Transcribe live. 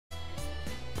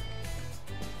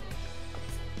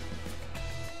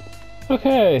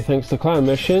Okay, thanks to clan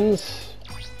missions,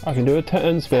 I can do a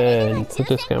 10 spin to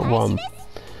discount 1.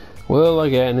 Will I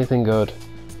get anything good?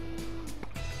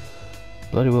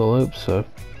 Bloody well hope so.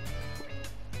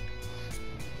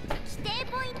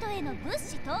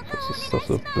 What's this stuff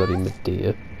of bloody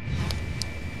Medea?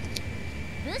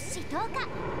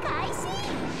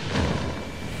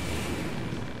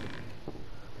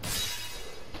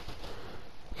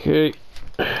 Okay,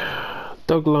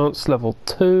 Dog Lance level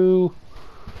 2.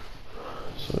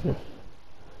 So,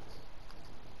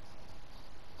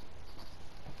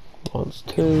 Lance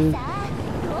 2.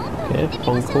 Okay,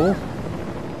 Uncle.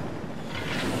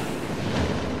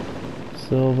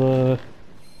 Silver.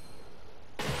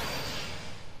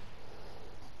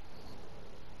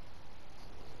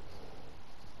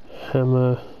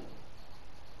 Hammer.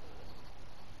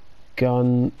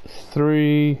 Gun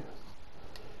 3.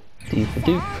 D for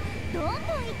dupe.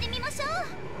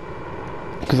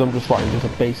 Because I'm just writing just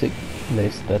a basic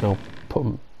list, then I'll put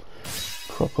them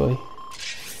properly.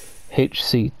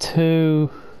 HC2,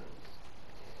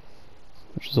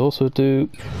 which is also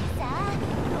dupe.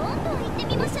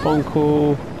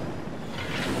 Uncle.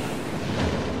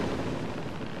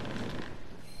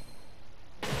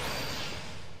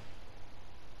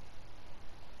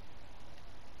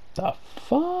 The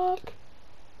fuck?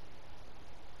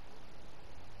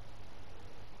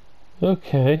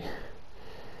 Okay.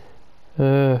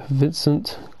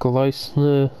 Vincent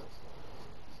Gleisner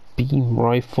beam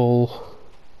rifle.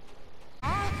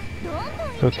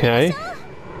 Okay.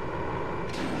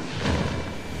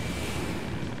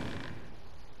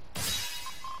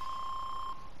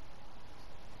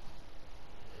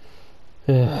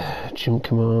 Gym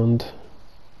command.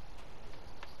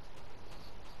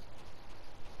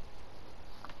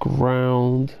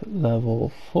 Ground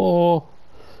level 4.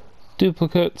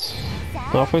 Duplicates.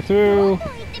 Halfway through.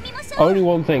 Only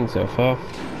one thing so far.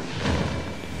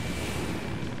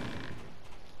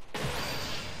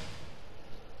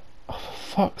 Oh, for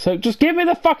fuck's sake, just give me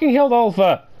the fucking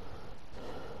Hildolfer!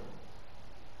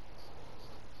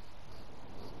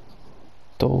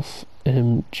 Dolph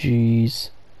MGs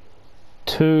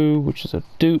 2, which is a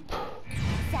dupe.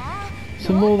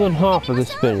 So more than half of this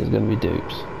spin is going to be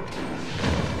dupes.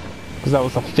 Because that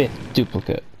was the 5th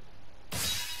duplicate.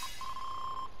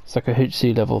 It's like a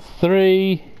HC level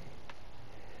 3.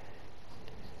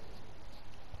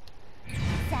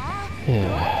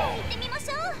 Yeah.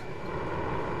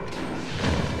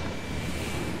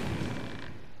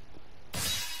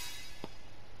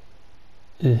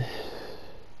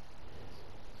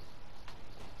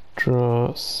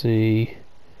 Dra-C,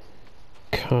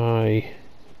 Kai,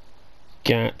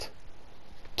 Gat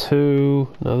 2,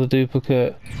 another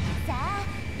duplicate.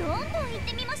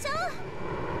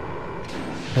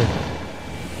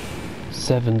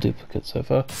 7 duplicates so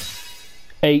far.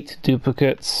 8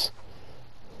 duplicates.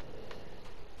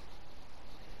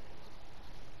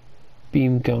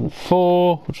 Beam gun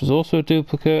 4, which is also a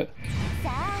duplicate.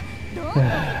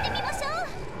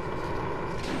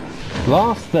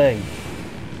 Last thing.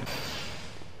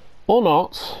 Or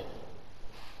not.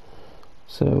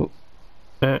 So,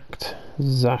 Act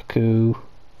Zaku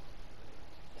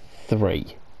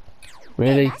 3.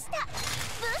 Really?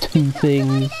 2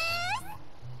 things?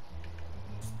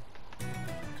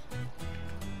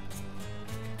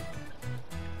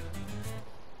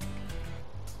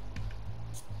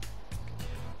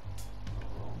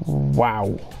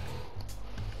 Wow.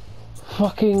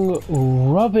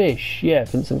 Fucking rubbish. Yeah,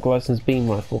 Vincent Gleisner's beam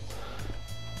rifle.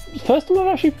 First time I've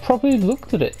actually properly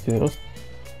looked at it, to be honest.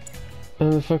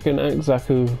 And the fucking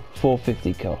Zaku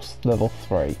 450 cost, level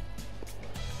 3.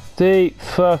 Deep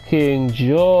fucking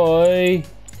joy.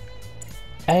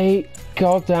 8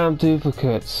 goddamn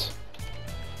duplicates.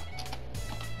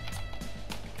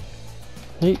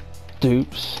 8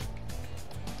 dupes.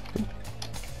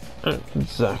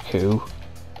 Zaku.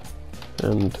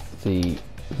 And the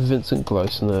Vincent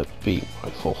Gleisner beam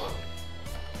rifle.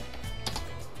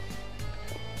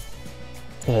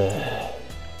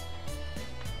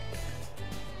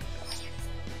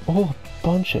 Oh, a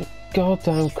bunch of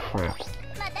goddamn crap.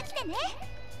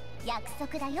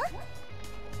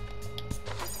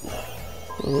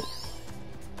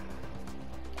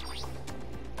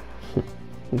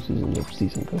 This is a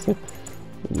decent coffee.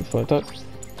 Maybe 5 times.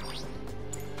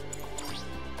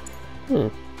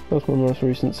 That's my most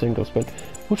recent single spin,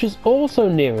 which is also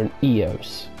near an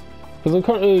EOS. Because I'm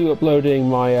currently uploading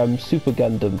my Super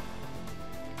Gundam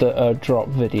drop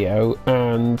video,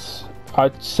 and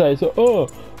I'd say, so, oh,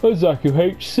 a Zaku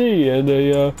HC and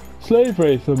a Slave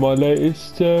Wraith are my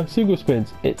latest single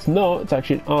spins. It's not, it's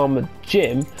actually an Armored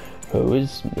Jim who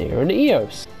is near an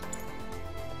EOS.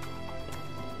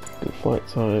 Go Flight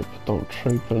type, don't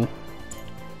Tropen.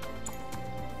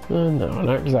 And now an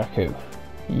HGUC.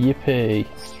 Yippee.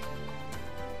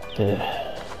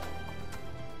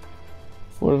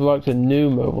 Would have liked a new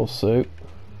mobile suit.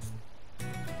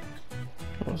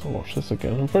 Let's watch this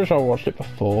again. I'm pretty sure I watched it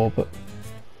before, but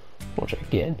watch it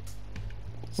again.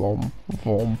 Vom,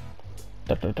 vom.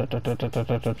 Da, da, da, da, da, da,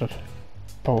 da, da, da.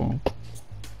 Boom.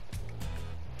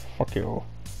 Fuck you.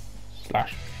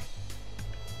 Slash.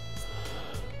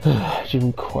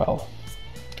 Jim Quel.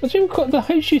 The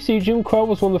HGUC Jim Quel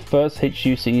was one of the first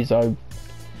HGUCs I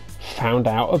found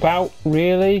out about,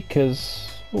 really,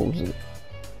 because what was it?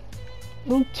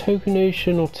 Not Token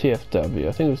Nation or TFW.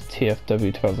 I think it was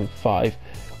TFW 2005,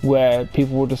 where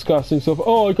people were discussing stuff.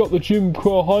 Oh, I got the Jim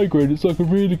Quel high grade. It's like a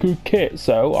really good kit,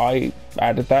 so I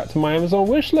added that to my Amazon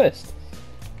wish list.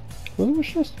 Was it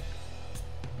wish list?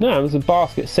 No, it was a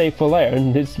basket saved for later,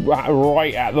 and it's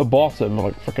right at the bottom,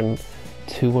 like freaking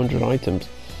 200 items.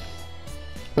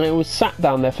 And it was sat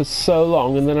down there for so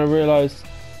long, and then I realised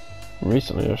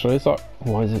recently, actually, it's like,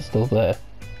 why is it still there?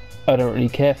 I don't really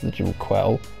care for the Jim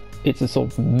Quel. It's a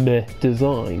sort of meh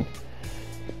design,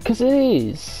 because it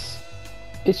is.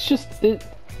 It's just it.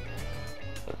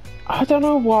 I don't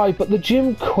know why, but the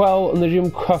Jim Quel and the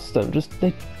Jim Custom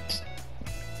they just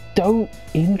don't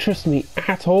interest me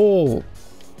at all.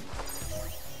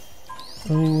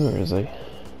 I mean, where is he?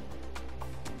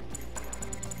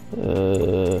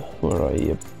 Where are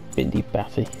you, Bindi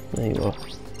Batty? There you are.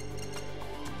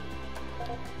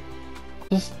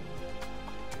 Just.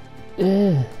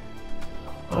 I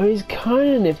mean, he's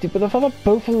kind of nifty, but the fact that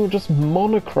both of them are just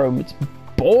monochrome, it's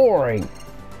boring.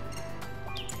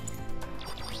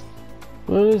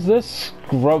 Well, is this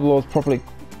Scrublord's properly...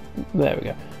 There we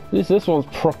go. This one's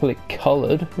properly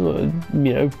coloured. You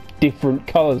know, different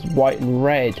colours, white and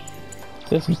red.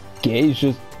 This is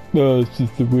just... Oh, it's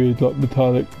just a weird, like,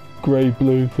 metallic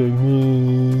grey-blue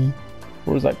thing.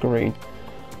 Or is that green?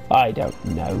 I don't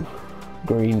know.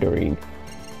 Green.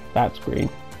 That's green.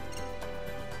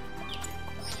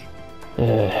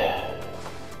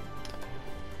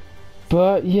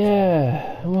 But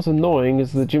yeah, what's annoying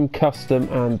is the Jim Custom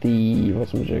and the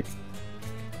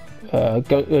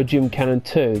Jim Cannon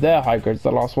 2. They're high grades,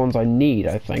 the last ones I need,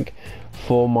 I think,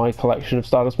 for my collection of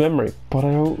Stardust Memory. But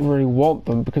I don't really want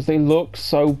them because they look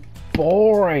so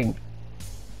boring.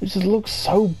 It just looks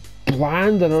so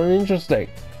bland and uninteresting.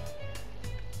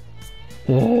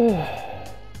 Rather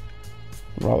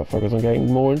focus on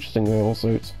getting more interesting mobile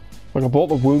suits. Like I bought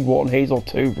the Woundwort and Hazel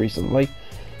 2 recently.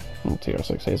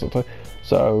 TR6 Hazel 2.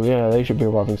 So yeah, they should be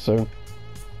arriving soon.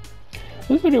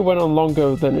 This video went on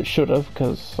longer than it should have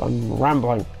because I'm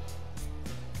rambling.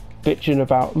 Bitching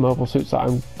about mobile suits that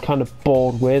I'm kind of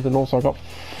bored with, and also I got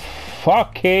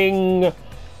fucking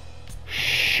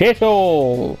shit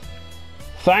all.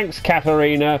 Thanks,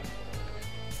 Katharina.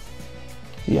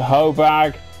 You hoe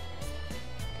bag.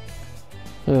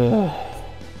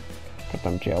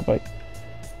 Goddamn jailbait.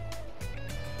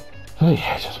 Oh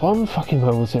yeah, just one fucking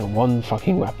mobile suit, one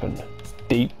fucking weapon.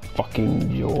 Deep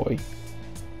fucking joy.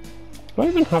 Do I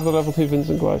even have the level 2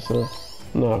 Vincent Glycer?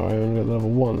 No, I only got the level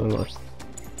 1, don't I?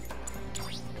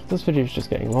 This video is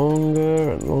just getting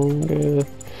longer and longer.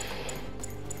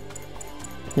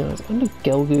 Yeah, it's under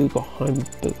Gelgoog or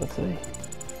Heimability.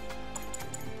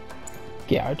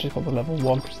 Yeah, I just got the level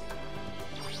 1.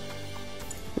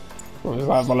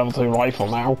 Well, I have the level 2 rifle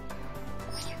now.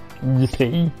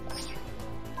 Yippee.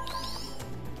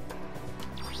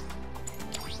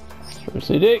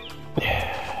 CD.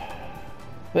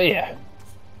 But yeah,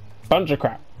 bunch of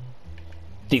crap.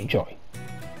 Deep joy.